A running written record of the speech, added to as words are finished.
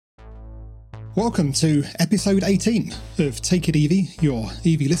Welcome to episode 18 of Take It EV, your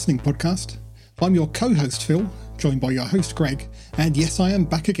EV listening podcast. I'm your co-host Phil, joined by your host Greg, and yes, I am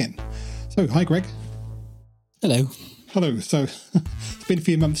back again. So, hi Greg. Hello. Hello. So, it's been a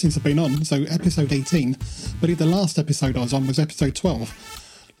few months since I've been on, so episode 18, but the last episode I was on was episode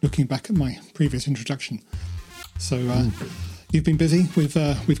 12, looking back at my previous introduction. So, you've been busy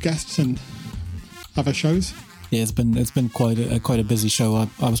with guests and other shows? Yeah, it's been quite a busy show.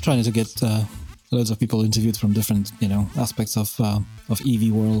 I was trying to get loads of people interviewed from different aspects of EV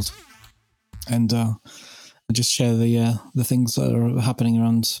world, and just share the things that are happening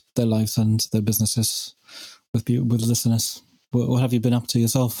around their lives and their businesses with listeners. What have you been up to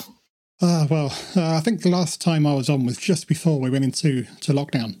yourself? I think the last time I was on was just before we went into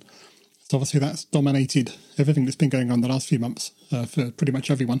lockdown. So obviously that's dominated everything that's been going on the last few months for pretty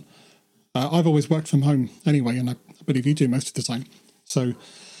much everyone. I've always worked from home anyway, and I believe you do most of the time. So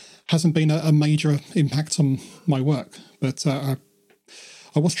hasn't been a major impact on my work. But I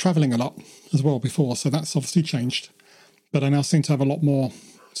was travelling a lot as well before, so that's obviously changed. But I now seem to have a lot more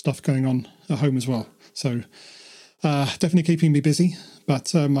stuff going on at home as well. So definitely keeping me busy,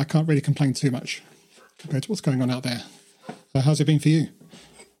 but I can't really complain too much compared to what's going on out there. How's it been for you?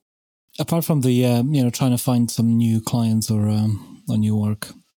 Apart from the trying to find some new clients or new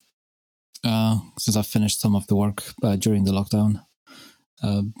work. Since I've finished some of the work during the lockdown,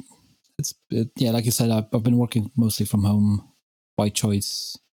 like you said, I've been working mostly from home by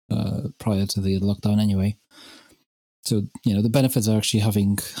choice prior to the lockdown anyway. So the benefits are actually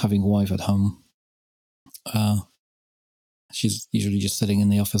having a wife at home. She's usually just sitting in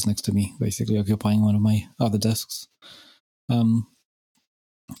the office next to me, basically occupying one of my other desks, and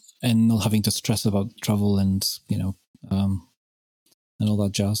not having to stress about travel and and all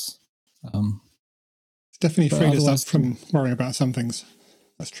that jazz. It's definitely freed us up from worrying about some things.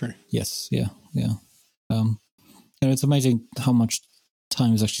 That's true. Yes, yeah. It's amazing how much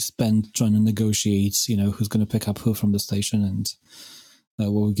time is actually spent trying to negotiate, who's going to pick up who from the station and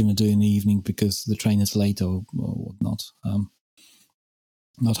what we're going to do in the evening because the train is late or whatnot.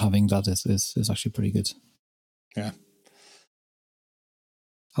 Not having that is actually pretty good. Yeah.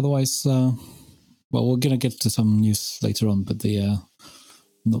 Otherwise, we're going to get to some news later on, but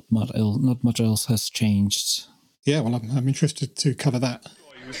not much else has changed. Yeah, well, I'm interested to cover that.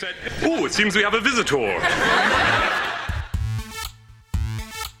 You said, it seems we have a visitor.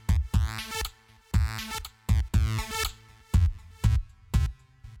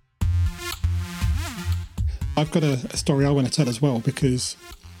 I've got a story I want to tell as well because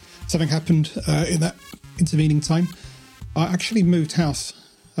something happened in that intervening time. I actually moved house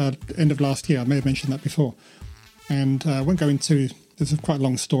end of last year. I may have mentioned that before. And I won't go into... There's a quite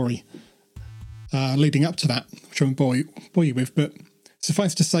long story leading up to that, which I won't bore you with, but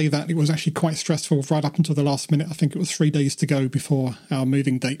suffice to say that it was actually quite stressful right up until the last minute. I think it was 3 days to go before our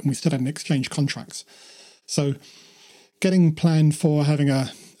moving date, and we still hadn't exchanged contracts. So getting planned for having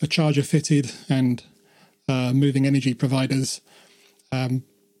a charger fitted and moving energy providers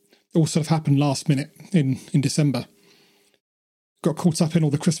all sort of happened last minute in December. Got caught up in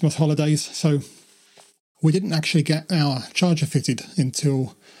all the Christmas holidays, so we didn't actually get our charger fitted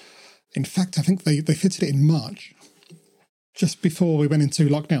until, in fact, I think they fitted it in March, just before we went into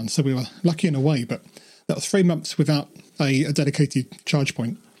lockdown. So we were lucky in a way, but that was 3 months without a dedicated charge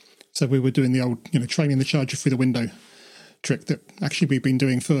point. So we were doing the old, training the charger through the window trick that actually we've been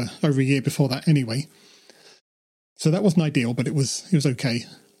doing for over a year before that anyway. So that wasn't ideal, but it was okay.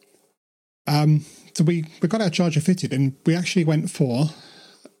 So we got our charger fitted, and we actually went for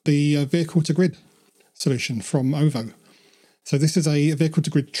the vehicle to grid solution from OVO. So this is a vehicle to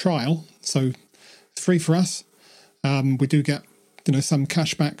grid trial, so it's free for us. We do get some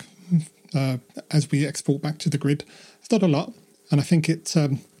cash back as we export back to the grid. It's not a lot, and I think it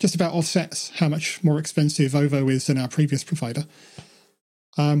just about offsets how much more expensive OVO is than our previous provider.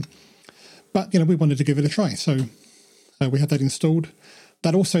 But we wanted to give it a try, so we had that installed.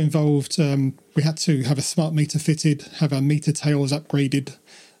 That also involved we had to have a smart meter fitted, have our meter tails upgraded,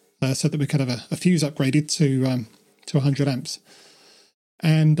 so that we could have a fuse upgraded to 100 amps.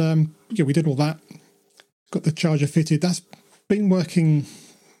 And we did all that, got the charger fitted. That's been working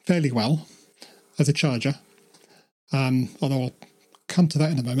fairly well as a charger, although I'll come to that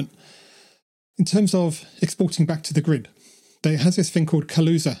in a moment. In terms of exporting back to the grid, there has this thing called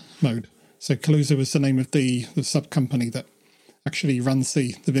Kaluza mode. So Kaluza was the name of the sub-company that actually runs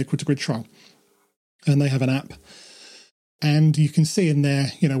the vehicle to grid trial. And they have an app. And you can see in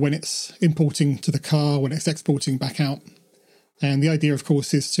there, when it's importing to the car, when it's exporting back out. And the idea, of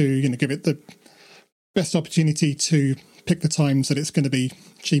course, is to, give it the best opportunity to pick the times that it's going to be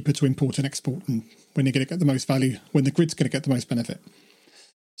cheaper to import and export, and when you're going to get the most value, when the grid's going to get the most benefit.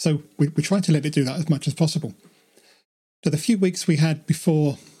 So we try to let it do that as much as possible. So the few weeks we had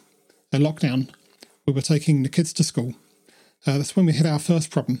before a lockdown, we were taking the kids to school. That's when we hit our first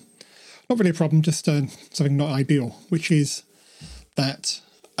problem. Not really a problem, just something not ideal, which is that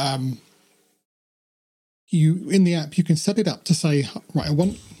you in the app you can set it up to say, right, I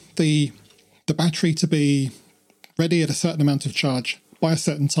want the battery to be ready at a certain amount of charge by a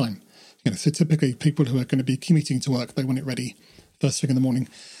certain time. So typically people who are going to be commuting to work, they want it ready first thing in the morning,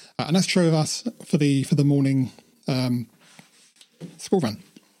 and that's true of us for the morning school run.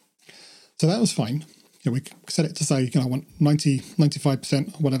 So that was fine. We set it to say, I want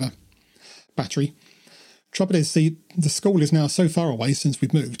 95% or whatever battery. Trouble is, the school is now so far away since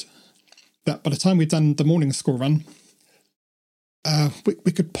we've moved that by the time we've done the morning school run,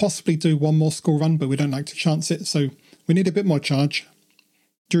 we could possibly do one more school run, but we don't like to chance it. So we need a bit more charge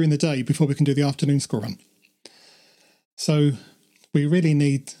during the day before we can do the afternoon school run. So we really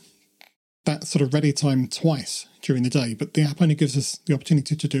need that sort of ready time twice during the day, but the app only gives us the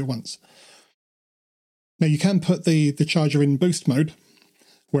opportunity to do it once. Now you can put the charger in boost mode,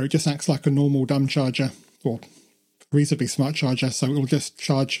 where it just acts like a normal dumb charger or reasonably smart charger, so it will just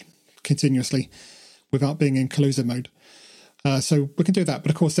charge continuously without being in closer mode. So we can do that,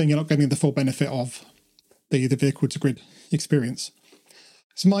 but of course then you're not getting the full benefit of the vehicle to grid experience.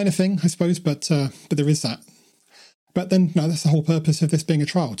 It's a minor thing, I suppose, but there is that. But then, no, that's the whole purpose of this being a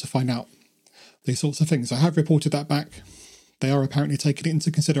trial, to find out these sorts of things. I have reported that back. They are apparently taking it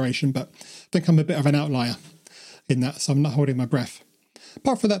into consideration, but I think I'm a bit of an outlier in that, so I'm not holding my breath.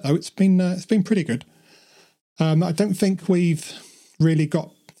 Apart from that, though, it's been pretty good. I don't think we've really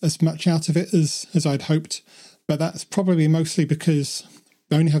got as much out of it as I'd hoped, but that's probably mostly because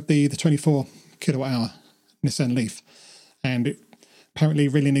we only have the 24 kilowatt hour Nissan Leaf, and it apparently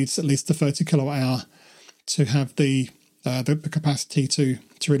really needs at least the 30 kilowatt hour to have the capacity to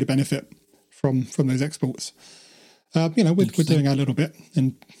really benefit from those exports. We're doing our little bit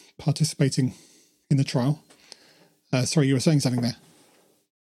and participating in the trial. Sorry, you were saying something there.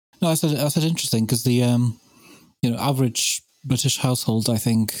 No, I said interesting because the average British household, I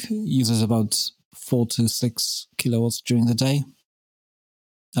think, uses about 4 to 6 kilowatts during the day.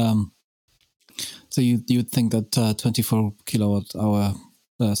 So you'd think that 24 kilowatt hour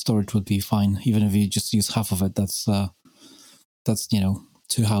storage would be fine, even if you just use half of it. That's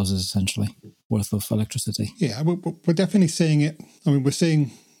 2 houses essentially worth of electricity. Yeah, we're definitely seeing it. I mean, we're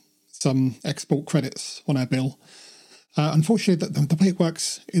seeing some export credits on our bill. Unfortunately, the way it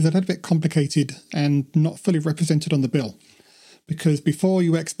works is a little bit complicated and not fully represented on the bill, because before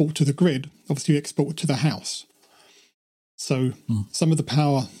you export to the grid, obviously you export to the house. So some of the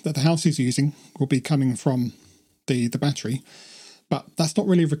power that the house is using will be coming from the battery, but that's not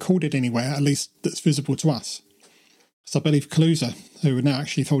really recorded anywhere, at least that's visible to us. So I believe Kaluza, who are now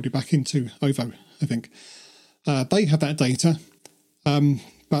actually folded back into OVO, I think, they have that data.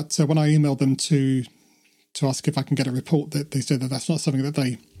 But when I emailed them to ask if I can get a report, that they said that that's not something that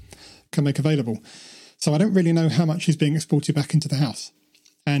they can make available. So I don't really know how much is being exported back into the house.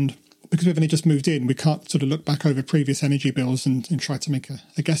 And because we've only just moved in, we can't sort of look back over previous energy bills and try to make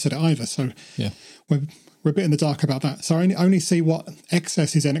a guess at it either. So yeah, we're a bit in the dark about that. So I only see what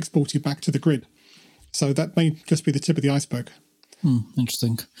excess is then exported back to the grid. So that may just be the tip of the iceberg.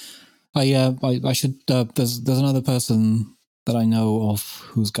 Interesting. I should. There's another person that I know of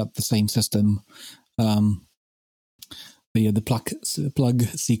who's got the same system. The plug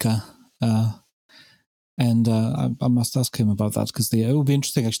seeker, and I must ask him about that, because it would be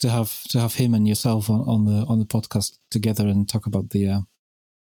interesting actually to have him and yourself on the podcast together and talk about the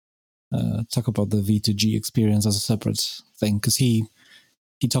V2G experience as a separate thing, because he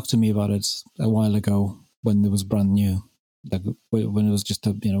talked to me about it a while ago when it was brand new, like when it was just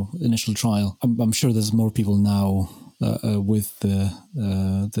a initial trial. I'm sure there's more people now with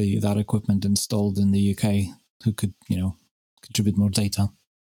that equipment installed in the UK who could contribute more data.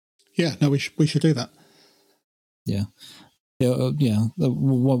 Yeah, no, we should do that. Yeah.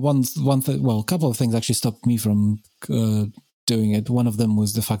 One thing. Well, a couple of things actually stopped me from doing it. One of them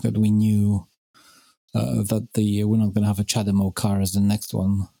was the fact that we knew that we're not going to have a CHAdeMO car as the next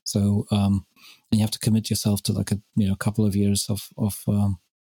one. So, and you have to commit yourself to like a couple of years of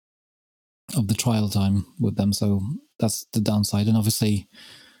the trial time with them. So that's the downside. And obviously,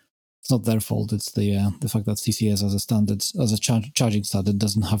 it's not their fault. It's the fact that CCS as a charging standard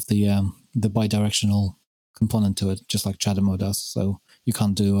doesn't have the bidirectional component to it, just like CHAdeMO does. So you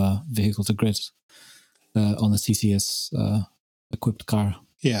can't do a vehicle to grid on a CCS equipped car.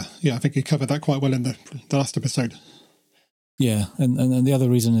 Yeah, I think you covered that quite well in the last episode. Yeah, and the other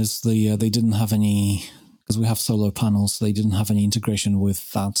reason is they didn't have any, because we have solar panels, they didn't have any integration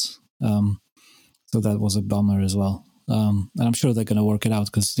with that. So that was a bummer as well. And I'm sure they're going to work it out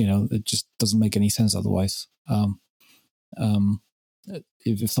because, it just doesn't make any sense otherwise.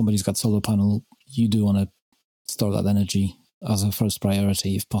 If somebody's got solar panel, you do want to store that energy as a first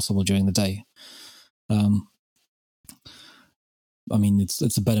priority, if possible, during the day. I mean,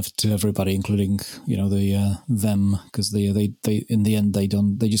 it's a benefit to everybody, including them, because they in the end they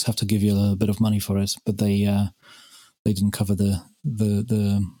just have to give you a little bit of money for it, but they didn't cover the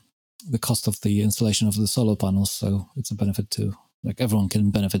cost of the installation of the solar panels, so it's a benefit to, like, everyone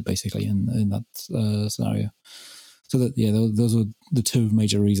can benefit basically in that scenario. So that those were the two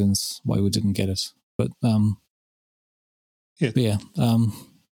major reasons why we didn't get it. But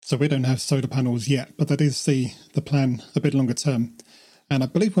so we don't have solar panels yet, but that is the plan a bit longer term. And I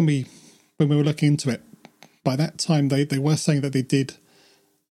believe when we were looking into it, by that time they were saying that they did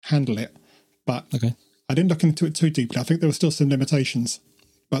handle it, but okay. I didn't look into it too deeply. I think there were still some limitations,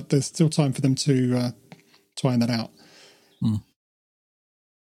 but there's still time for them to iron that out.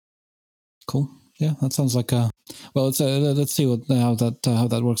 Cool. Yeah, that sounds like a. Well, let's see how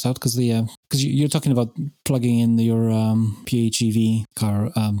that works out, because you're talking about plugging in your PHEV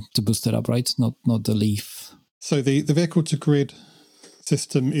car to boost it up, right? Not the Leaf. So the vehicle to grid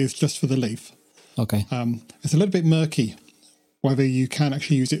system is just for the Leaf. Okay. It's a little bit murky whether you can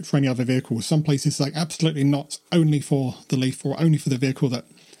actually use it for any other vehicle. Some places like absolutely not, only for the Leaf or only for the vehicle that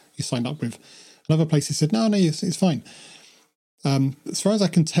you signed up with. And other places said no, it's fine. As far as I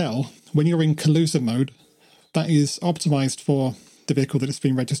can tell, when you're in Kaluza mode, that is optimized for the vehicle that it's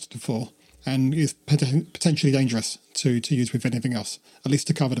been registered for and is potentially dangerous to use with anything else, at least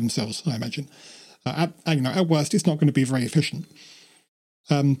to cover themselves, I imagine. At worst, it's not going to be very efficient.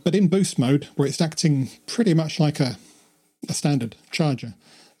 But in boost mode, where it's acting pretty much like a standard charger,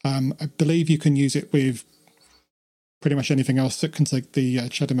 I believe you can use it with pretty much anything else that can take the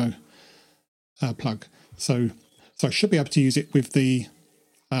CHAdeMO plug. So I should be able to use it with the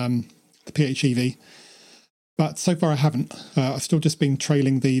PHEV. But so far I haven't. I've still just been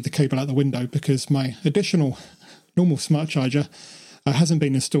trailing the cable out the window because my additional normal smart charger hasn't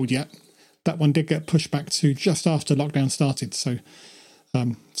been installed yet. That one did get pushed back to just after lockdown started. So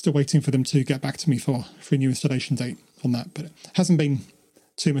still waiting for them to get back to me for a new installation date on that. But it hasn't been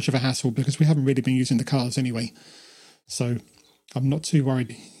too much of a hassle because we haven't really been using the cars anyway. So I'm not too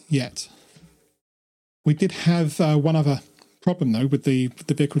worried yet. We did have one other problem, though, with the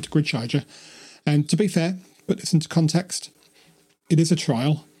vehicle to grid charger. And to be fair, put this into context, it is a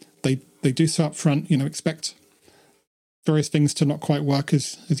trial. They do so up front, expect various things to not quite work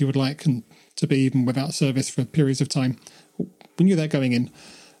as you would like and to be even without service for periods of time. We knew that going in.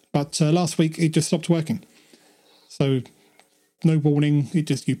 But last week, it just stopped working. So no warning.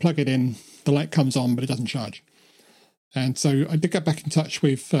 You plug it in, the light comes on, but it doesn't charge. And so I did get back in touch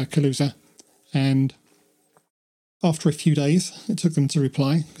with Kaluza, and after a few days, it took them to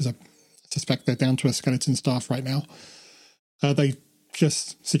reply, because I suspect they're down to a skeleton staff right now. They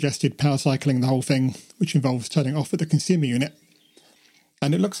just suggested power cycling the whole thing, which involves turning off at the consumer unit.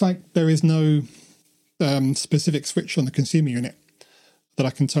 And it looks like there is no specific switch on the consumer unit that I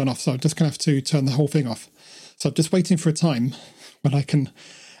can turn off, so I'm just going to have to turn the whole thing off. So I'm just waiting for a time when I can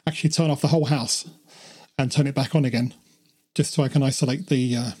actually turn off the whole house and turn it back on again, just so I can isolate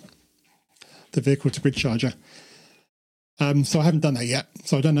the vehicle to grid charger. So I haven't done that yet,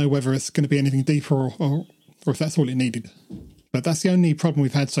 so I don't know whether it's going to be anything deeper or if that's all it needed. But that's the only problem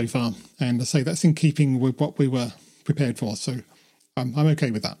we've had so far, and I say that's in keeping with what we were prepared for, so I'm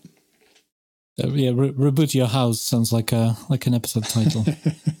okay with that. Reboot Your House sounds like an episode title.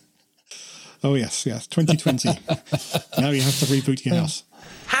 Oh yes, 2020. Now you have to reboot your house.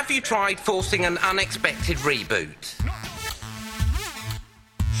 Have you tried forcing an unexpected reboot?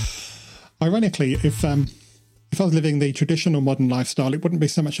 Ironically, if I was living the traditional modern lifestyle, it wouldn't be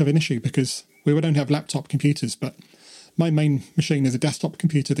so much of an issue because we don't have laptop computers, but my main machine is a desktop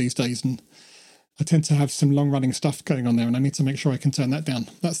computer these days, and I tend to have some long-running stuff going on there, and I need to make sure I can turn that down.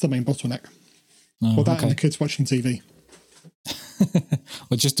 That's the main bottleneck. And the kids watching TV.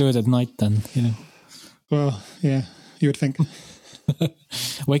 Well, just do it at night then, Well, yeah, you would think.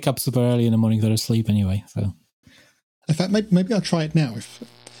 Wake up super early in the morning, they're asleep anyway, so... In fact, maybe I'll try it now. If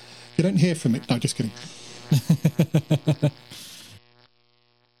you don't hear from it... No, just kidding.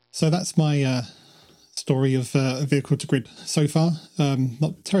 So that's my story of vehicle to grid so far.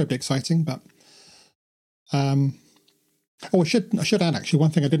 Not terribly exciting, but I should add actually,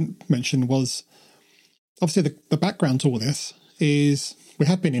 one thing I didn't mention was obviously the background to all this is we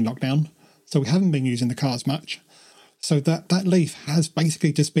have been in lockdown, so we haven't been using the cars much. So that Leaf has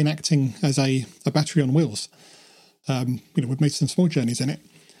basically just been acting as a battery on wheels. We've made some small journeys in it,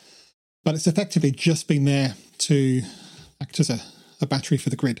 but it's effectively just been there to act as a battery for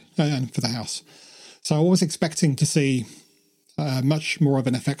the grid and for the house. So I was expecting to see much more of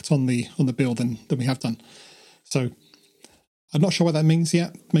an effect on the build than we have done. So I'm not sure what that means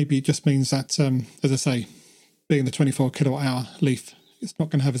yet. Maybe it just means that, as I say, being the 24 kilowatt hour Leaf, it's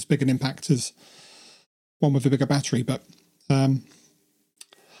not going to have as big an impact as one with a bigger battery. But I'm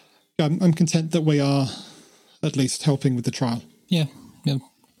content that we are at least helping with the trial. Yeah.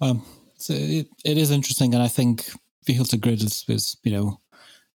 It is interesting, and I think vehicle to grid is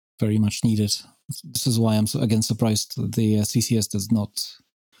very much needed. This is why I'm again surprised that the CCS does not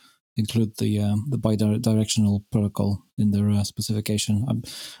include the bidirectional protocol in their specification.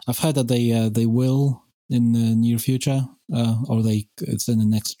 I've heard that they will in the near future, or it's in the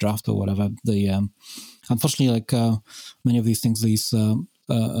next draft or whatever. Unfortunately, many of these things, these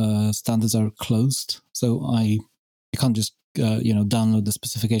standards are closed, so you can't just download the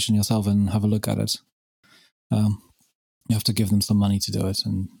specification yourself and have a look at it. You have to give them some money to do it,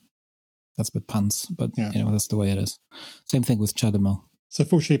 and that's a bit pants, but that's the way it is. Same thing with CHAdeMO. So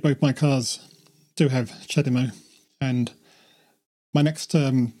fortunately, both my cars do have CHAdeMO, and my next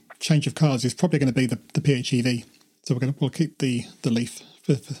change of cars is probably going to be the PHEV. So we'll keep the Leaf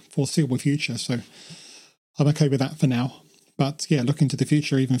for foreseeable future. So I'm okay with that for now. But yeah, looking to the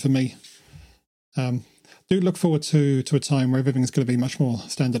future, even for me, do look forward to a time where everything's going to be much more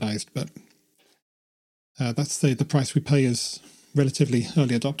standardized. But that's the price we pay as relatively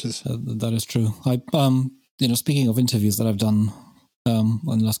early adopters. That is true. Speaking of interviews that I've done on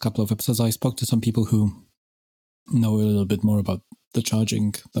the last couple of episodes, I spoke to some people who know a little bit more about the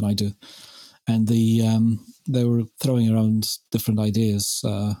charging than I do, and they were throwing around different ideas,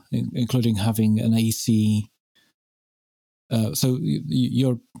 including having an AC. So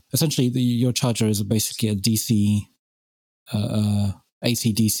your charger is basically a DC,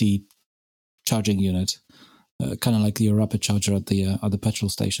 AC/DC charging unit. Kind of like your rapid charger at the petrol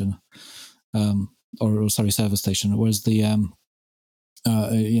station, service station. Whereas because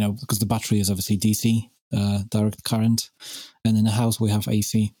the battery is obviously DC, direct current, and in the house we have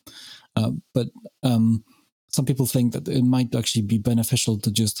AC. But some people think that it might actually be beneficial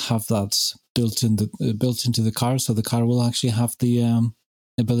to just have that built into the car, so the car will actually have the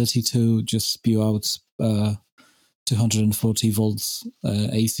ability to just spew out 240 volts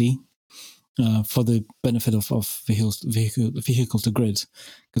AC. For the benefit of vehicle to grid,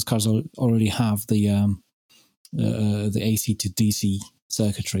 because cars already have the AC to DC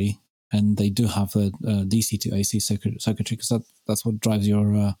circuitry, and they do have the DC to AC circuitry, because that's what drives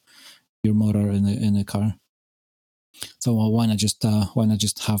your motor in a car. So why not just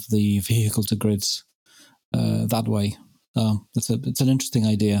have the vehicle to grid that way? It's an interesting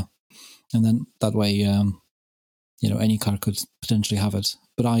idea, and then that way any car could potentially have it.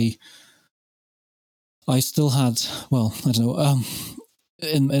 But I still had, well, I don't know.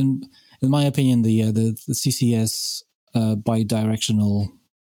 In my opinion, the CCS bidirectional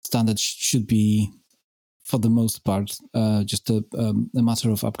standard should be, for the most part, just a matter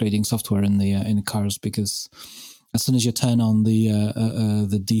of upgrading software in the cars, because as soon as you turn on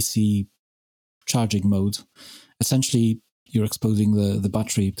the DC charging mode, essentially you're exposing the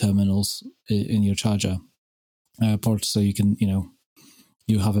battery terminals in your charger port, so you can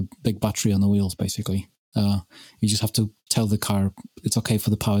you have a big battery on the wheels, basically. You just have to tell the car it's okay for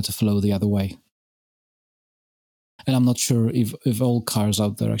the power to flow the other way. And I'm not sure if all cars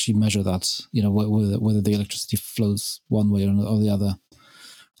out there actually measure that, whether the electricity flows one way or the other.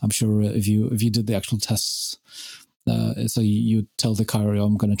 I'm sure if you did the actual tests, so you tell the car,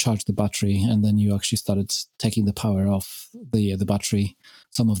 I'm going to charge the battery, and then you actually started taking the power off the battery,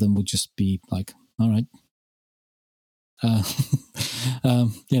 some of them would just be like, all right.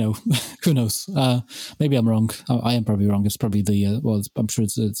 Who knows? Maybe I'm wrong. I am probably wrong. It's probably I'm sure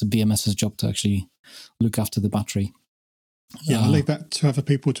it's a BMS's job to actually look after the battery. Yeah, I'll leave that to other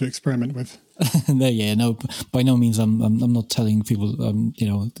people to experiment with. No, by no means. I'm not telling people.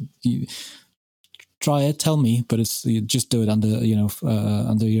 You try it, tell me, but you just do it under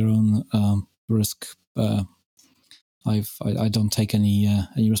under your own risk. I don't take any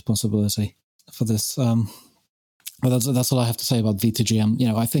responsibility for this. But that's all I have to say about V2G.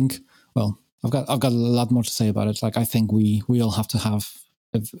 I think, well, I've got a lot more to say about it. Like, I think we all have to have,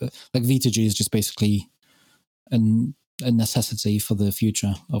 V2G is just basically a necessity for the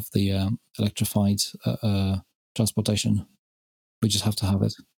future of the electrified transportation. We just have to have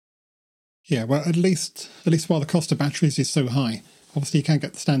it. Yeah, well, at least while the cost of batteries is so high, obviously you can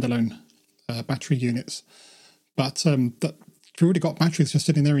get the standalone battery units, But that if you've already got batteries just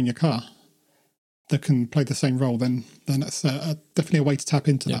sitting there in your car that can play the same role, then that's definitely a way to tap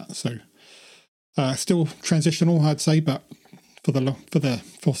into that. So still transitional, I'd say, but for the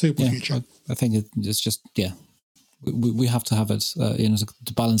foreseeable future. I think it's just, we have to have it,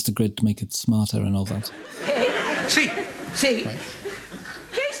 to balance the grid to make it smarter and all that. See. Right.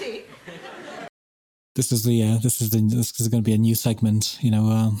 Casey! This is going to be a new segment,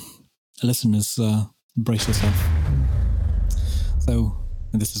 listeners, brace yourself. So,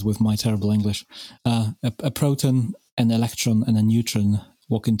 and this is with my terrible English. A proton, an electron, and a neutron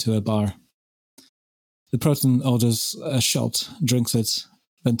walk into a bar. The proton orders a shot, drinks it,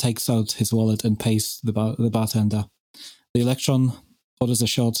 then takes out his wallet and pays the bartender. The electron orders a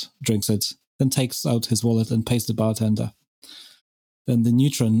shot, drinks it, then takes out his wallet and pays the bartender. Then the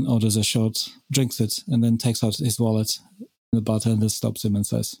neutron orders a shot, drinks it, and then takes out his wallet. And the bartender stops him and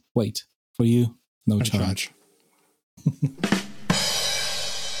says, "Wait, for you, no charge."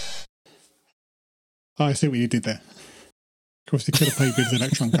 I see what you did there. Of course, he could have paid with his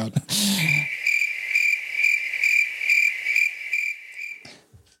electron card.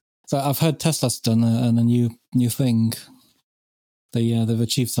 So I've heard Tesla's done a new thing. They've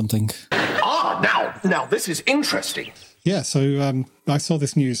achieved something. Now this is interesting. Yeah, so I saw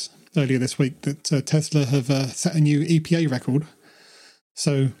this news earlier this week that Tesla have set a new EPA record.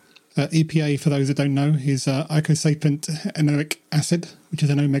 So EPA, for those that don't know, is icosapent enoic acid, which is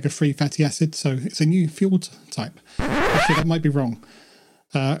an omega-3 fatty acid. So it's a new fuel type. Actually, that might be wrong.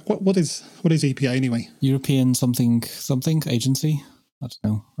 What is EPA anyway? European something agency? I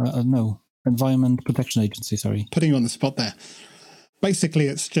don't know. Environment Protection Agency, sorry. Putting you on the spot there. Basically,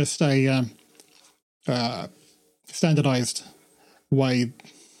 it's just a standardized way,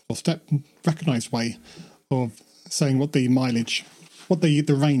 or recognized way of saying what the mileage, what the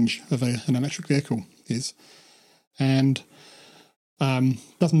range of an electric vehicle is. And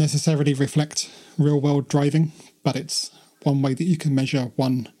doesn't necessarily reflect real-world driving, but it's one way that you can measure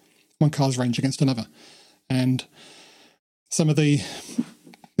one car's range against another. And some of the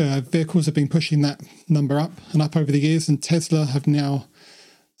vehicles have been pushing that number up and up over the years, and Tesla have now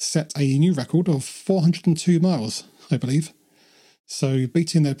set a new record of 402 miles, I believe. So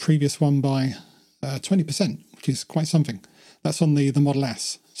beating their previous one by 20%, which is quite something. That's on the Model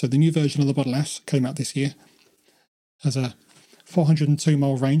S. So the new version of the Model S came out this year, has a 402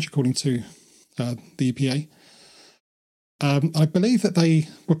 mile range, according to the EPA. I believe that they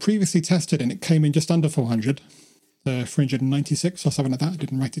were previously tested and it came in just under 400, 396 or something like that. I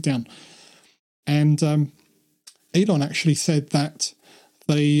didn't write it down. And Elon actually said that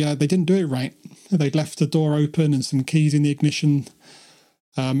they didn't do it right. They'd left the door open and some keys in the ignition,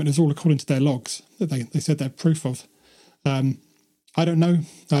 and it was all according to their logs that they said they're proof of. I don't know.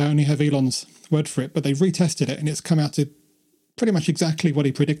 I only have Elon's word for it, but they retested it and it's come out to pretty much exactly what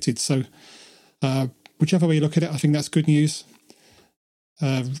he predicted. So whichever way you look at it, I think that's good news.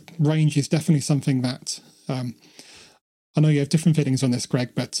 Range is definitely something that I know you have different feelings on this,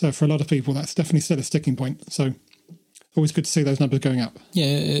 Greg, but for a lot of people, that's definitely still a sticking point. So always good to see those numbers going up. Yeah,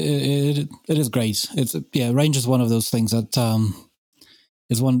 it is great. Range is one of those things that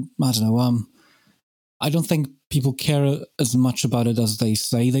is one. I don't know. I don't think people care as much about it as they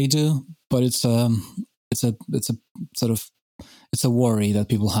say they do, but it's a worry that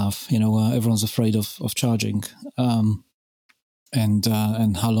people have. Everyone's afraid of charging, and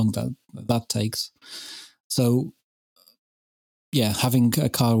how long that takes. So, yeah, having a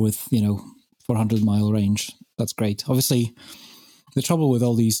car with 400 mile range, that's great. Obviously, the trouble with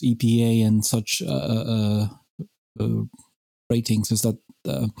all these EPA and such ratings is that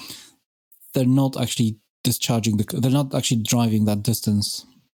they're not actually discharging they're not actually driving that distance.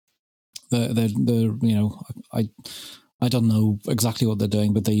 They're I don't know exactly what they're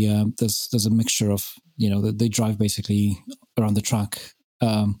doing, but there's a mixture of they drive basically around the track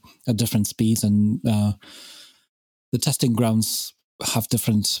at different speeds, and the testing grounds have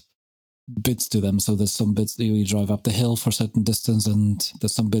different bits to them. So there's some bits that you drive up the hill for a certain distance, and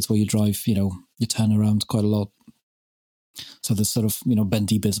there's some bits where you drive, you turn around quite a lot. So there's sort of,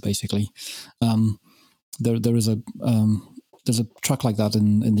 bendy bits basically. There's a track like that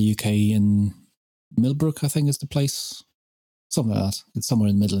in the UK, in Millbrook, I think is the place. Something like that. It's somewhere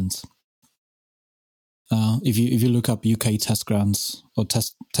in the Midlands. If you look up UK test grounds or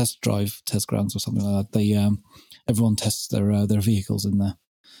test drive test grounds or something like that, everyone tests their vehicles in there.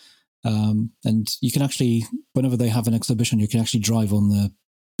 And you can actually, whenever they have an exhibition, you can actually drive on the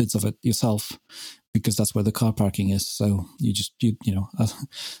bits of it yourself, because that's where the car parking is. So you just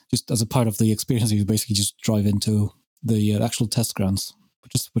as a part of the experience, you basically just drive into the actual test grounds,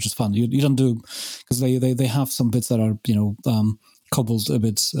 which is fun. You don't do, because they have some bits that are cobbled a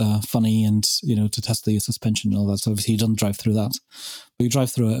bit funny, and to test the suspension and all that. So obviously you don't drive through that, but you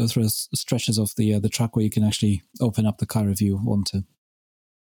drive through stretches of the track where you can actually open up the car if you want to.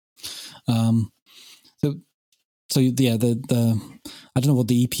 So yeah, the I don't know what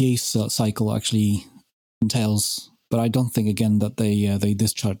the EPA cycle actually entails, but I don't think again that they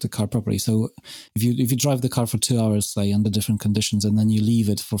discharge the car properly. So if you drive the car for 2 hours, say, under different conditions, and then you leave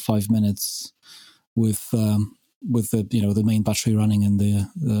it for 5 minutes with the the main battery running and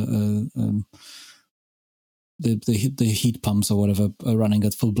the heat pumps or whatever are running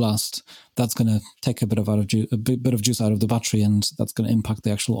at full blast, that's going to take a bit of juice out of the battery, and that's going to impact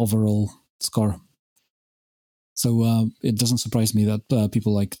the actual overall score. So it doesn't surprise me that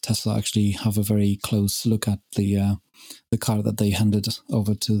people like Tesla actually have a very close look at the car that they handed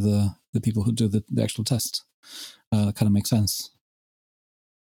over to the people who do the actual test. Kind of makes sense.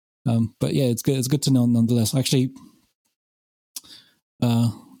 But yeah, it's good. It's good to know nonetheless. Actually,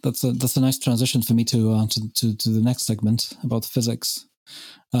 that's a nice transition for me to the next segment about physics.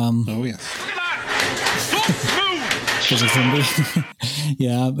 Oh yes. Physics zombie.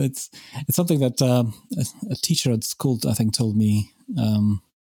 Yeah, it's something that a teacher at school, I think, told me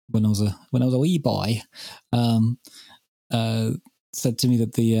when I was a wee boy. Said to me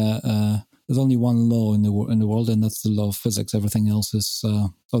that there's only one law in the world, and that's the law of physics. Everything else is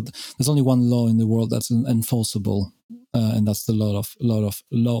there's only one law in the world that's enforceable, and that's the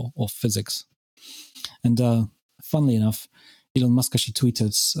law of physics. And funnily enough, Elon Musk actually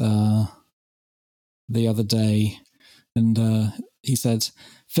tweeted the other day, and he said,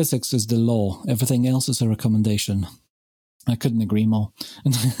 "Physics is the law. Everything else is a recommendation." I couldn't agree more.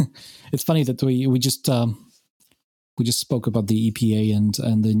 And it's funny that we just spoke about the EPA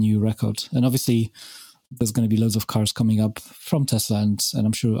and the new record, and obviously there's going to be loads of cars coming up from Tesla and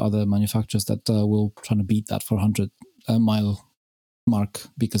I'm sure other manufacturers that will try to beat that 400-mile mark,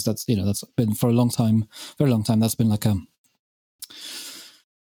 because that's been for a long time, very long time. That's been like a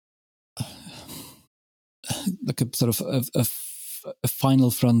sort of a final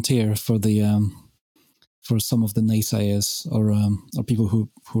frontier for the for some of the naysayers or people who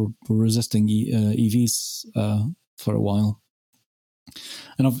were resisting EVs for a while.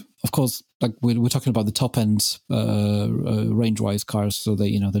 And of course, like we're talking about the top end range-wise cars, so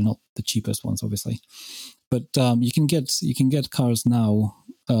they're not the cheapest ones, obviously. But you can get cars now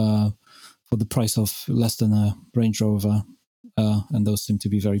for the price of less than a Range Rover, and those seem to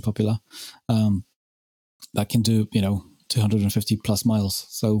be very popular. That can do 250 plus miles.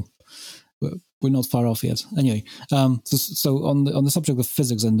 So we're not far off yet. Anyway, so on the subject of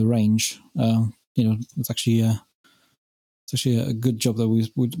physics and the range, it's actually a good job that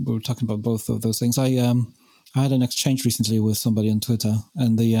we were talking about both of those things. I had an exchange recently with somebody on Twitter,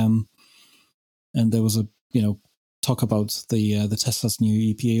 and and there was a talk about the Tesla's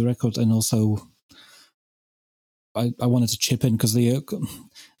new EPA record, and also I wanted to chip in because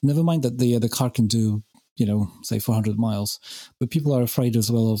never mind that the car can do say 400 miles, but people are afraid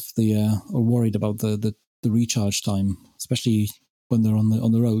as well of or worried about the recharge time, especially when they're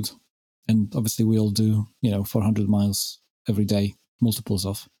on the road. And obviously we all do 400 miles every day, multiples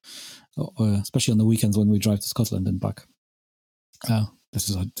of, especially on the weekends when we drive to Scotland and back. This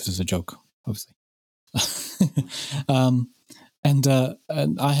is a joke, obviously. And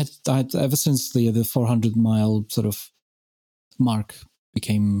I had ever since the 400 mile sort of mark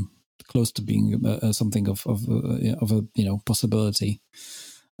became close to being something of a possibility.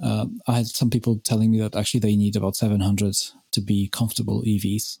 I had some people telling me that actually they need about 700 to be comfortable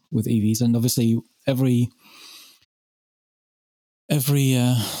with EVs, and obviously every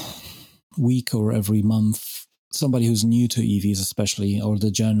week or every month, somebody who's new to EVs, especially, or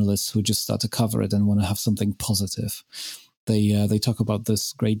the journalists who just start to cover it and want to have something positive, they talk about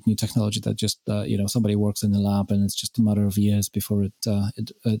this great new technology that just somebody works in the lab, and it's just a matter of years before it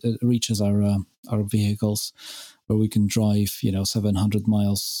reaches our vehicles, where we can drive 700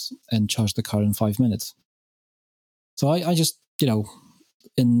 miles and charge the car in 5 minutes. So I just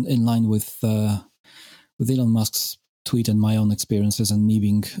in line with Elon Musk's tweet and my own experiences and me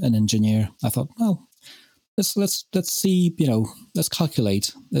being an engineer, I thought, well, let's see, let's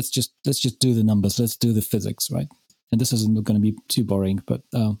calculate, let's just do the numbers, let's do the physics, right? And this isn't going to be too boring, but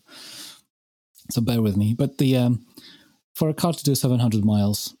so bear with me. But for a car to do 700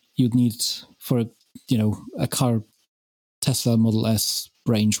 miles, you'd need, for a car Tesla Model S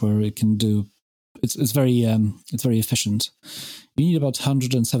range where it can do, it's very efficient. You need about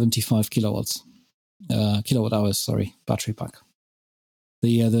 175 kilowatt hours, battery pack.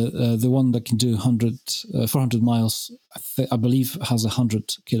 The one that can do 400 miles, I believe, has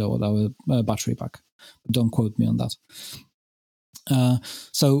 100 kilowatt hour battery pack. But don't quote me on that.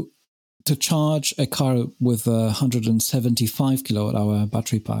 So to charge a car with a 175 kilowatt hour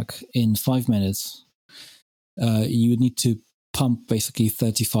battery pack in 5 minutes, you need to pump basically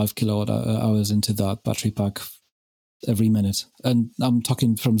 35 kilowatt hours into that battery pack every minute. And I'm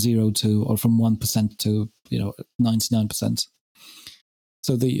talking from 0 to, or from 1% to 99%.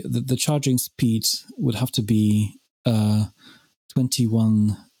 So the charging speed would have to be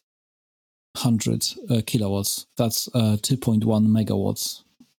 2100 kilowatts. That's 2.1 megawatts.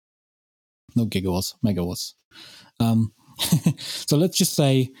 No gigawatts, megawatts. So let's just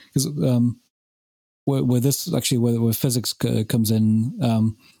say, because where this actually where physics comes in.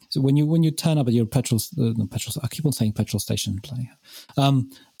 So when you turn up at your I keep on saying petrol station.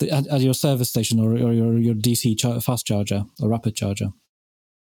 At your service station or your DC fast charger or rapid charger.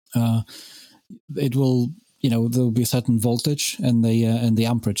 It will, there'll be a certain voltage and the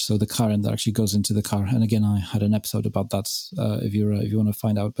amperage, so the current that actually goes into the car. And again, I had an episode about that if you want to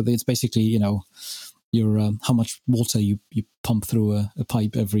find out. But it's basically, your how much water you pump through a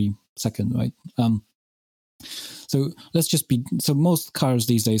pipe every second, right? So most cars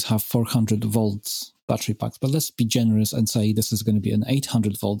these days have 400 volts battery packs, but let's be generous and say this is going to be an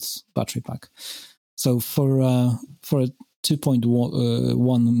 800 volts battery pack. So for a 2.1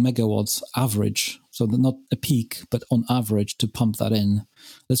 megawatts average, so not a peak, but on average to pump that in.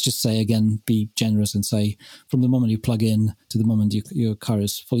 Let's just say, again, be generous and say from the moment you plug in to the moment your car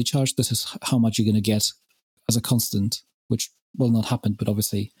is fully charged, this is how much you're going to get as a constant, which will not happen, but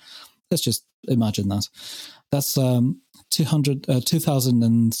obviously, let's just imagine that. That's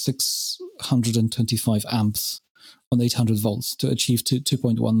 2,625 amps on 800 volts to achieve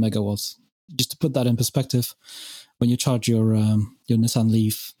 2.1 megawatts. Just to put that in perspective, when you charge your Nissan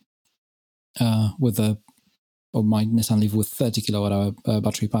Leaf my Nissan Leaf with 30 kilowatt hour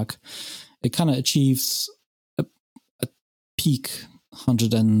battery pack, it kind of achieves a peak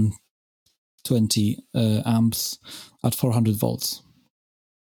 120 amps at 400 volts.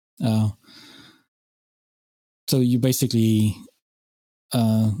 So you basically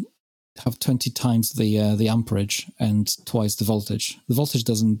have 20 times the amperage and twice the voltage. The voltage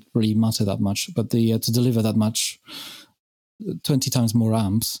doesn't really matter that much, but to deliver that much, 20 times more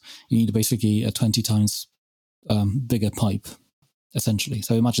amps, you need basically a 20 times bigger pipe, essentially.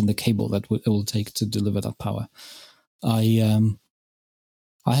 So imagine the cable that it will take to deliver that power. I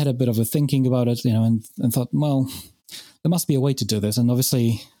had a bit of a thinking about it, and thought, well, there must be a way to do this. And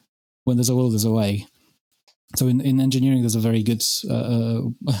obviously, when there's a will, there's a way. So in engineering, there's a very good, it's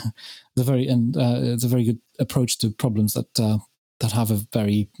a very good approach to problems that have a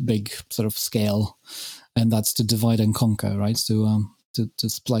very big sort of scale, and that's to divide and conquer, right? To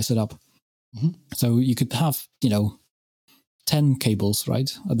splice it up. Mm-hmm. So you could have 10 cables,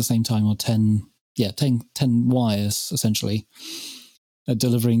 right, at the same time, or 10 wires essentially,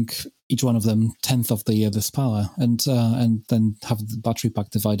 delivering each one of them 10th of this power, and then have the battery pack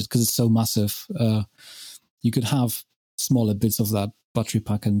divided because it's so massive. You could have smaller bits of that battery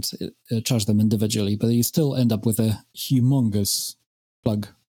pack and charge them individually, but you still end up with a humongous plug.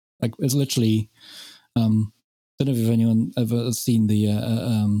 Like it's literally, don't know if anyone ever seen the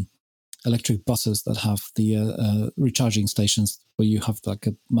electric buses that have the recharging stations where you have like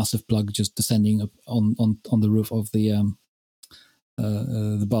a massive plug just descending up on the roof of the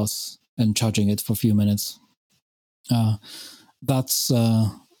bus and charging it for a few minutes. That's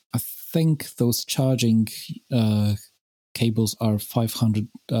I think those charging cables are 500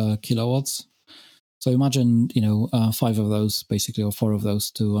 kilowatts. So imagine 5 of those basically, or 4 of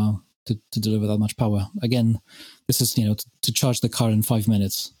those to deliver that much power. Again, this is to charge the car in 5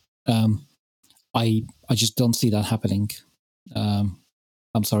 minutes. I just don't see that happening.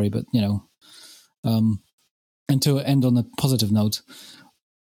 I'm sorry, but and to end on a positive note,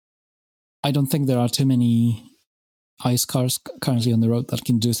 I don't think there are too many ICE cars currently on the road that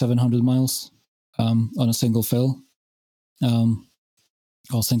can do 700 miles on a single fill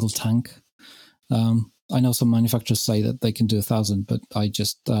or single tank. I know some manufacturers say that they can do 1,000, but I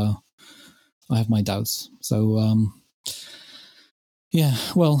have my doubts. So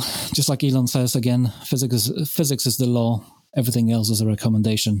well, just like Elon says again, physics is the law. Everything else is a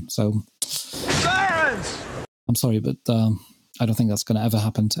recommendation. So I'm sorry, but I don't think that's going to ever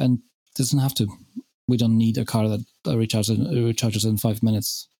happen, and it doesn't have to. We don't need a car that recharges in 5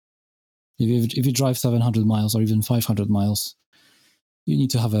 minutes. If you drive 700 miles or even 500 miles, you need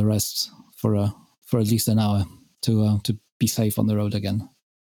to have a rest for at least an hour to be safe on the road again.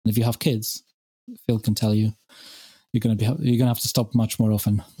 And if you have kids, Phil can tell you, you're gonna have to stop much more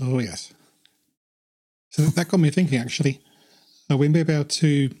often. Oh yes. So that got me thinking. Actually, we may be able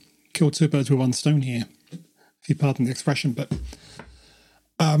to kill two birds with one stone here, if you pardon the expression. But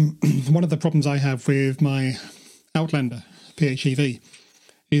one of the problems I have with my Outlander PHEV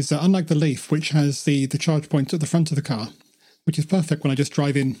is that unlike the Leaf, which has the charge point at the front of the car, which is perfect when I just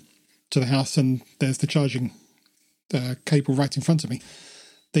drive in to the house and there's the charging cable right in front of me,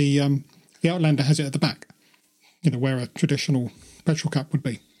 the Outlander has it at the back, where a traditional petrol cap would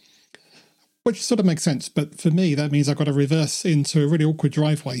be. Which sort of makes sense, but for me, that means I've got to reverse into a really awkward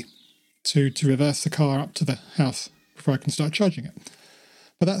driveway to reverse the car up to the house before I can start charging it.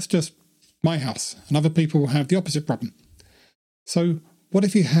 But that's just my house, and other people have the opposite problem. So what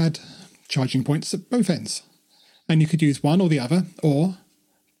if you had charging points at both ends? And you could use one or the other, or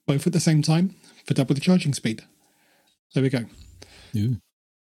both at the same time for double the charging speed. There we go. Ooh.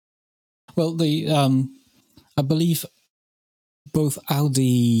 Well, I believe both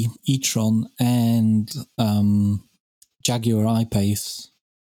Audi e-tron and Jaguar I-Pace,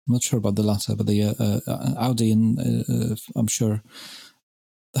 I'm not sure about the latter, but the Audi and I'm sure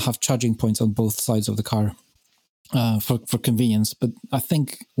have charging points on both sides of the car for convenience. But I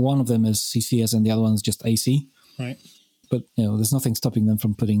think one of them is CCS and the other one is just AC. Right. But there's nothing stopping them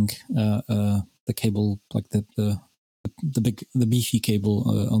from putting the cable, like the beefy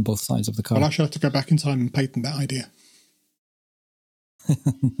cable on both sides of the car. Well, I should have to go back in time and patent that idea.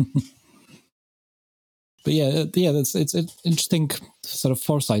 But it's interesting sort of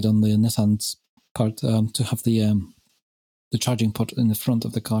foresight on the Nissan's part to have the charging port in the front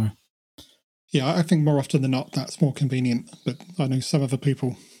of the car. Yeah, I think more often than not that's more convenient, but I know some other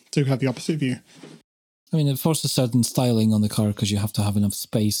people do have the opposite view. I mean, it forces certain styling on the car because you have to have enough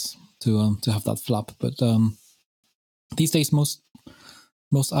space to have that flap. But these days, most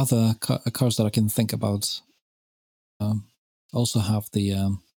other cars that I can think about also have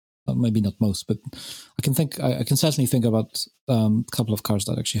the maybe not most, but I can certainly think about a couple of cars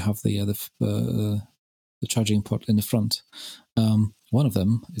that actually have the charging port in the front. One of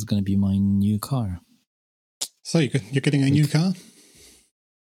them is going to be my new car. So you're getting a new car?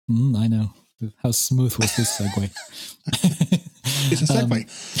 I know. How smooth was this segue? It's a segue.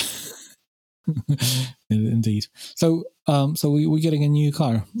 Indeed. So we're getting a new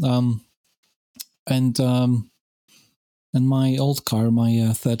car, and my old car,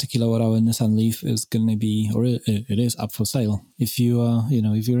 my 30 kilowatt-hour Nissan Leaf, is going to be, or it is up for sale. If you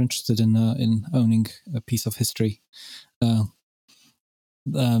if you're interested in owning a piece of history, get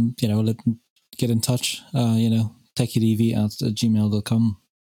in touch. TechieDV@gmail.com.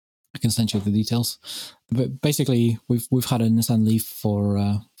 I can send you the details. But basically, we've had a Nissan Leaf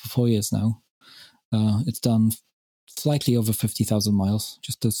for 4 years now. It's done slightly over 50,000 miles,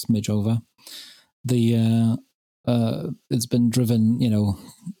 just a smidge over. It's been driven,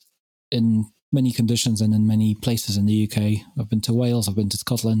 in many conditions and in many places in the UK. I've been to Wales. I've been to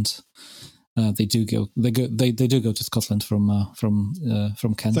Scotland. They do go to Scotland from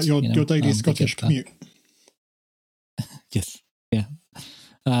Kent. Is that your daily Scottish commute? Yes. Yeah.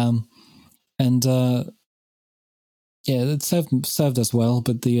 It served us well,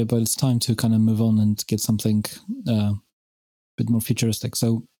 but it's time to kind of move on and get something a bit more futuristic.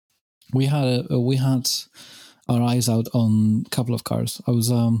 So we had our eyes out on a couple of cars. I was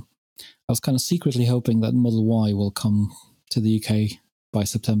kind of secretly hoping that Model Y will come to the UK by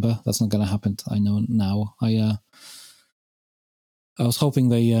September. That's not going to happen. I know now. I was hoping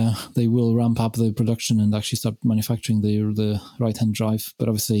they will ramp up the production and actually start manufacturing the right-hand drive. But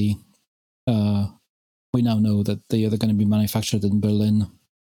obviously, we now know that they are going to be manufactured in Berlin,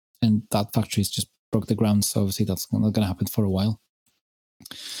 and that factory's just broke the ground. So obviously, that's not going to happen for a while.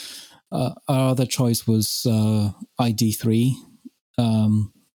 Our other choice was ID3,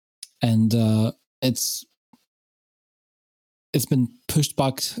 and it's been pushed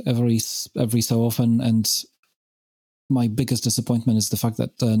back every so often, and my biggest disappointment is the fact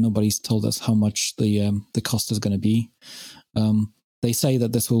that nobody's told us how much the cost is going to be. They say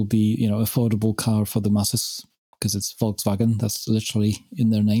that this will be, affordable car for the masses because it's Volkswagen. That's literally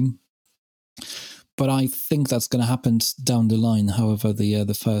in their name. But I think that's going to happen down the line. However,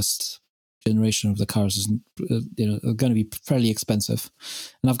 the first generation of the cars is, going to be fairly expensive,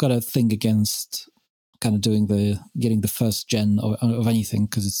 and I've got a thing against kind of getting the first gen of anything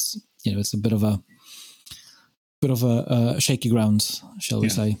because it's a bit of a shaky ground, shall we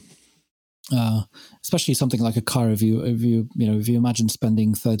say? Especially something like a car. If you imagine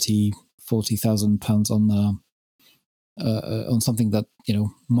spending £30,000-40,000 on something that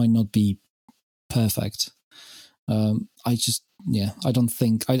might not be perfect, I I don't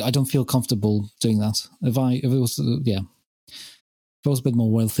think I don't feel comfortable doing that. If it was if I was a bit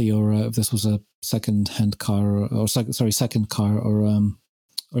more wealthy, or if this was a second-hand car, second car, or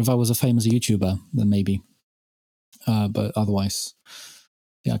if I was a famous YouTuber, then maybe. But otherwise,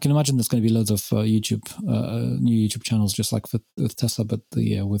 I can imagine there's going to be loads of new YouTube channels, just like with Tesla, but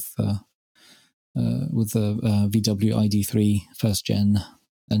with the VW ID3 first gen,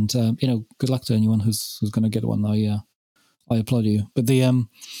 and good luck to anyone who's going to get one. I applaud you. But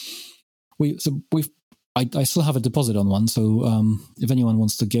I still have a deposit on one, so if anyone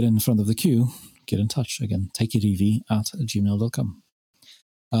wants to get in front of the queue, get in touch. Again, takeitev@gmail.com.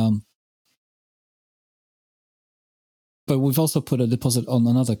 But we've also put a deposit on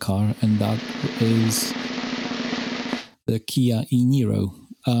another car, and that is the Kia e-Niro.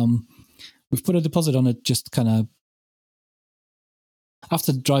 We've put a deposit on it just kind of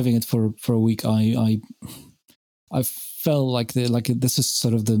after driving it for a week. I felt like this is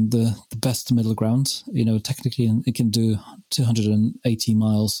sort of the best middle ground. Technically it can do 280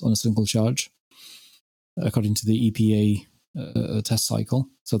 miles on a single charge, according to the EPA test cycle.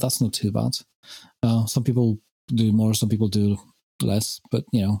 So that's not too bad. Some people do more, some people do less, but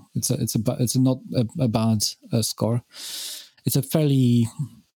it's not a bad score. It's a fairly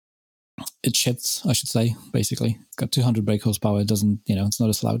it shits, I should say. Basically, it's got 200 brake horsepower. It doesn't, it's not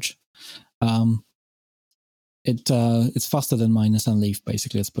a slouch. It's faster than my Nissan Leaf,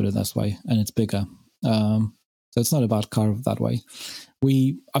 basically, let's put it this way, and it's bigger. So it's not a bad car that way.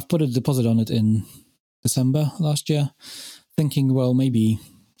 I've put a deposit on it in December last year, thinking, well, maybe,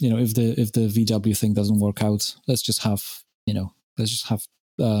 if the VW thing doesn't work out, let's just have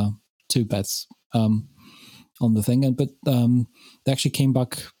two bets on the thing. But they actually came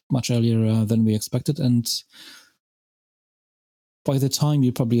back much earlier than we expected, and by the time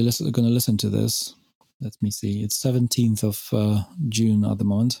you're probably going to listen to this, let me see, it's 17th of June at the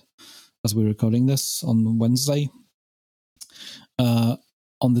moment, as we're recording this on Wednesday. On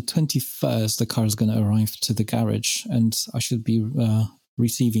the 21st, the car is going to arrive to the garage, and I should be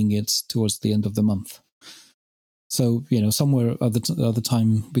receiving it towards the end of the month. So, somewhere at the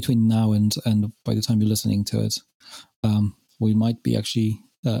time between now and by the time you're listening to it, we might be actually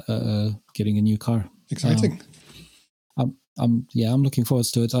getting a new car. Exciting. I'm looking forward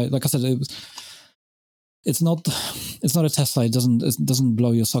to it. Like I said, it's not a Tesla. It doesn't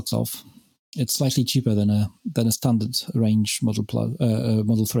blow your socks off. It's slightly cheaper than a standard range Model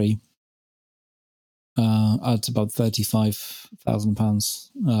 3, at about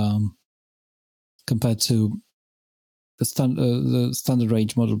 £35,000, compared to the standard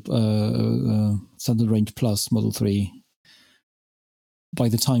range standard range plus Model 3. By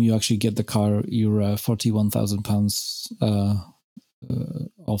the time you actually get the car, you're £41,000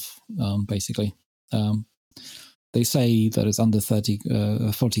 off, basically. They say that it's under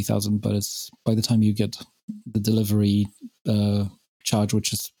 40,000, but it's by the time you get the delivery charge,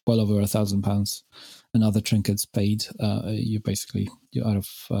 which is well over £1,000, and other trinkets paid, you're out of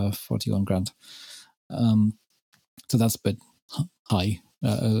 41 grand. So that's a bit high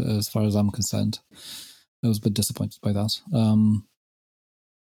as far as I'm concerned. I was a bit disappointed by that.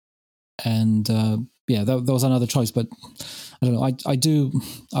 That was another choice, but I don't know.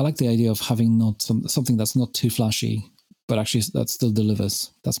 I like the idea of having not something that's not too flashy, but actually that still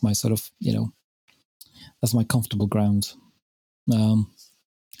delivers. That's my sort of, that's my comfortable ground. And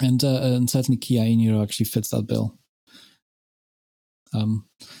certainly Kia e-Niro actually fits that bill.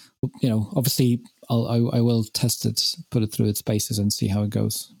 Obviously I will test it, put it through its paces and see how it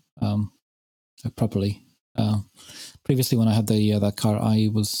goes properly. Previously, when I had that car,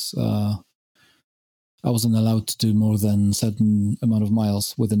 I wasn't allowed to do more than a certain amount of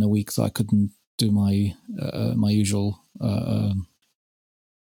miles within a week, so I couldn't do my usual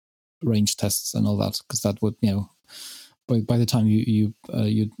range tests and all that, because that would, by the time you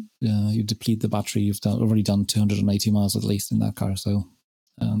deplete the battery, you've already done 280 miles at least in that car. So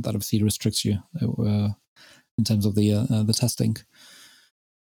that obviously restricts you in terms of the testing.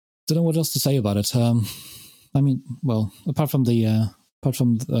 Don't know what else to say about it. Apart from the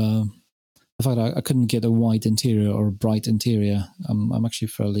fact that I couldn't get a white interior or a bright interior, I'm actually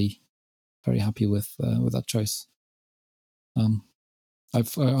very happy with that choice.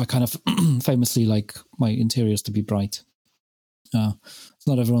 I kind of famously like my interiors to be bright. It's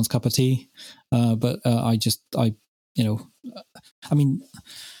not everyone's cup of tea, but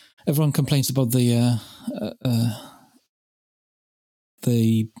everyone complains about the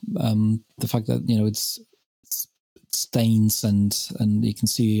fact that it's stains and you can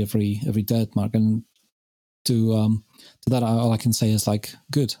see every dirt mark, and to that all I can say is like,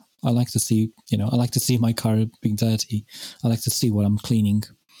 good, I like to see, I like to see my car being dirty. I like to see what I'm cleaning.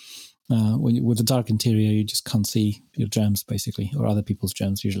 With a dark interior, you just can't see your germs, basically, or other people's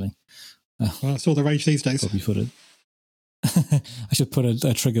germs, usually. Well, that's all the rage these days. Probably put it. I should put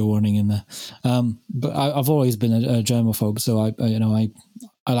a trigger warning in there. But I've always been a germaphobe, so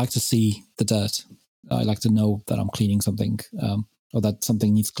I like to see the dirt. I like to know that I'm cleaning something, or that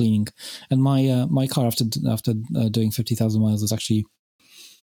something needs cleaning. And my car, after doing 50,000 miles, is actually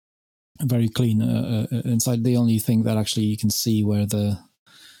very clean inside. The only thing that actually you can see where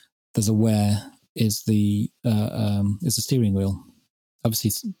there's a wear is the steering wheel. Obviously,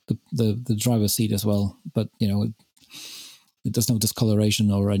 it's the driver's seat as well, but there's no discoloration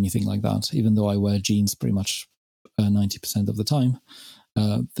or anything like that. Even though I wear jeans pretty much 90% of the time,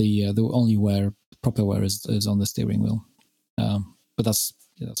 the only proper wear is on the steering wheel. But that's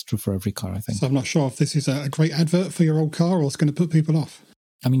true for every car, I think. So I'm not sure if this is a great advert for your old car or it's going to put people off.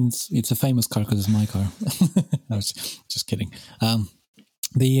 I mean, it's a famous car because it's my car. I was just kidding.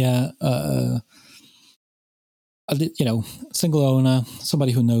 Single owner,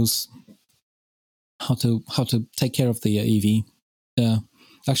 somebody who knows how to take care of the EV.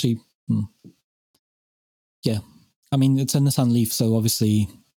 I mean, it's a Nissan Leaf, so obviously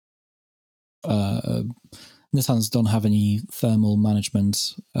Nissans don't have any thermal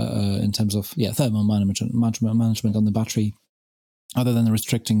management in terms of thermal management on the battery, other than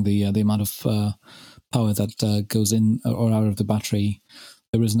restricting the amount of power that goes in or out of the battery.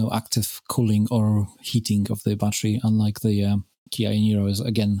 There is no active cooling or heating of the battery, unlike the Kia e-Niro is,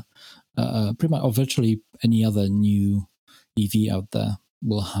 again, pretty much, or virtually any other new EV out there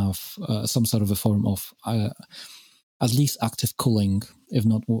will have some sort of a form of at least active cooling, if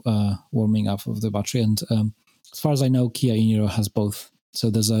not warming up of the battery. And as far as I know, Kia e-Niro has both. So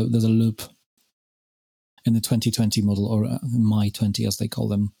there's a loop in the 2020 model, or My 20 as they call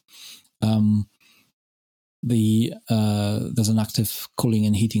them. There's an active cooling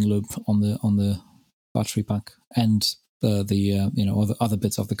and heating loop on the battery pack and the other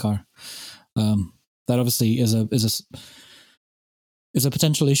bits of the car. That obviously is a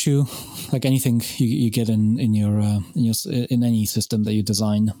potential issue, like anything you get in any system that you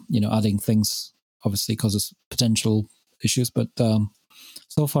design. Adding things obviously causes potential issues, but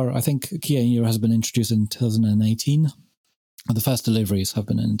so far I think Kia e-Niro has been introduced in 2018. The first deliveries have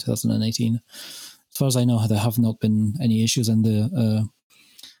been in 2018. As far as I know, there have not been any issues, and the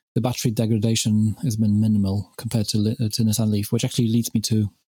battery degradation has been minimal compared to Nissan Leaf, which actually leads me to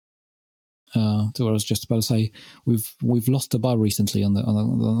what I was just about to say. We've lost a bar recently on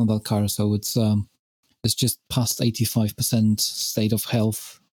that car, so it's just past 85% state of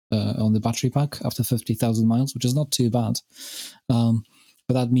health on the battery pack after 50,000 miles, which is not too bad.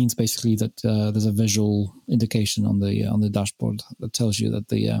 But that means basically that there's a visual indication on the dashboard that tells you that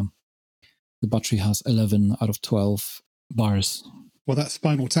the battery has 11 out of 12 bars. Well, that's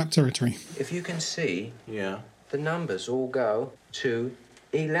Spinal Tap territory. If you can see, the numbers all go to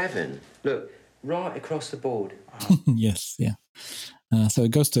 11. Look, right across the board. Yes, yeah. So it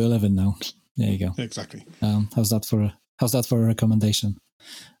goes to 11 now. There you go. Exactly. How's that for a recommendation?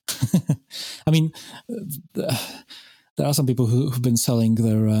 I mean, there are some people who've been selling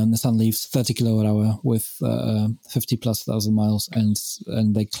their Nissan Leafs 30 kilowatt-hour with 50,000+ miles,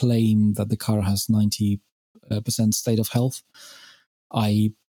 and they claim that the car has 90% state of health.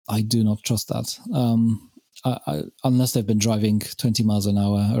 I do not trust that. Unless they've been driving 20 miles an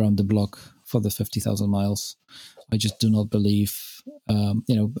hour around the block for the 50,000 miles, I just do not believe.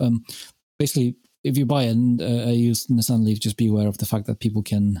 Basically, if you buy a used Nissan Leaf, just be aware of the fact that people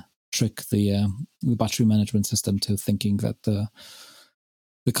can trick the battery management system to thinking that the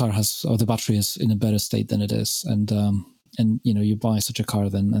car has, or the battery is in a better state than it is, and you buy such a car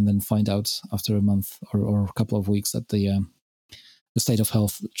and then find out after a month or a couple of weeks that the state of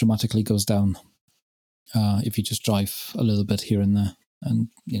health dramatically goes down if you just drive a little bit here and there. And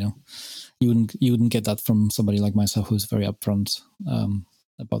you wouldn't get that from somebody like myself who's very upfront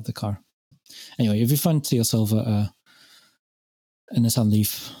about the car. Anyway, if you find to yourself a Nissan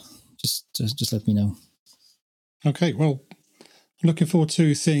Leaf, just let me know. Okay, well, I'm looking forward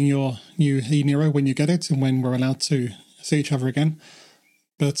to seeing your new e-Niro when you get it and when we're allowed to see each other again.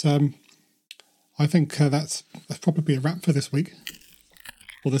 But I think that's probably a wrap for this week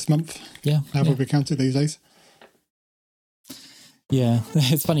or this month. Yeah, however we count it these days. Yeah,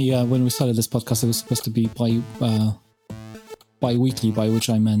 it's funny. When we started this podcast, it was supposed to be bi-weekly, by which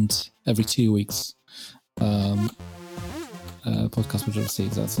I meant every 2 weeks. Podcast, which obviously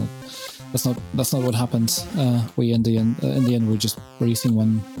that's not what happened. We in the end we're just releasing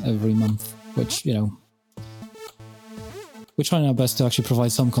one every month, which we're trying our best to actually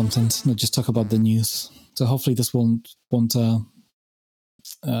provide some content, not just talk about the news. So hopefully this won't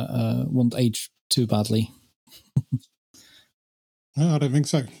age too badly. No, I don't think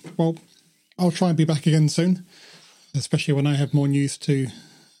so. Well, I'll try and be back again soon, especially when I have more news to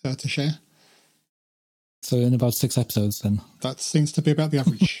share. So in about 6 episodes then. That seems to be about the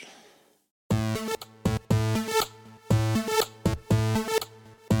average.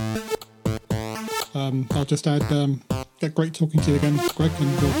 I'll just add, get great talking to you again, Greg,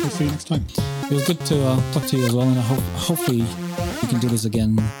 and we'll see you next time. It was good to talk to you as well, and hopefully we can do this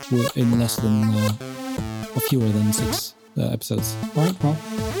again in less than, or fewer than 6 episodes. All right, well,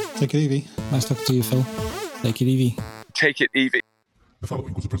 take it easy. Nice talking to you, Phil. Take it easy. Take it easy. The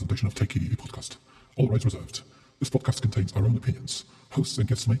following was a presentation of Take It Easy podcast. All rights reserved. This podcast contains our own opinions. Hosts and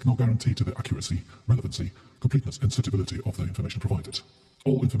guests make no guarantee to the accuracy, relevancy, completeness and suitability of the information provided.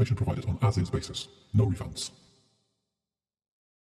 All information provided on as-is basis. No refunds.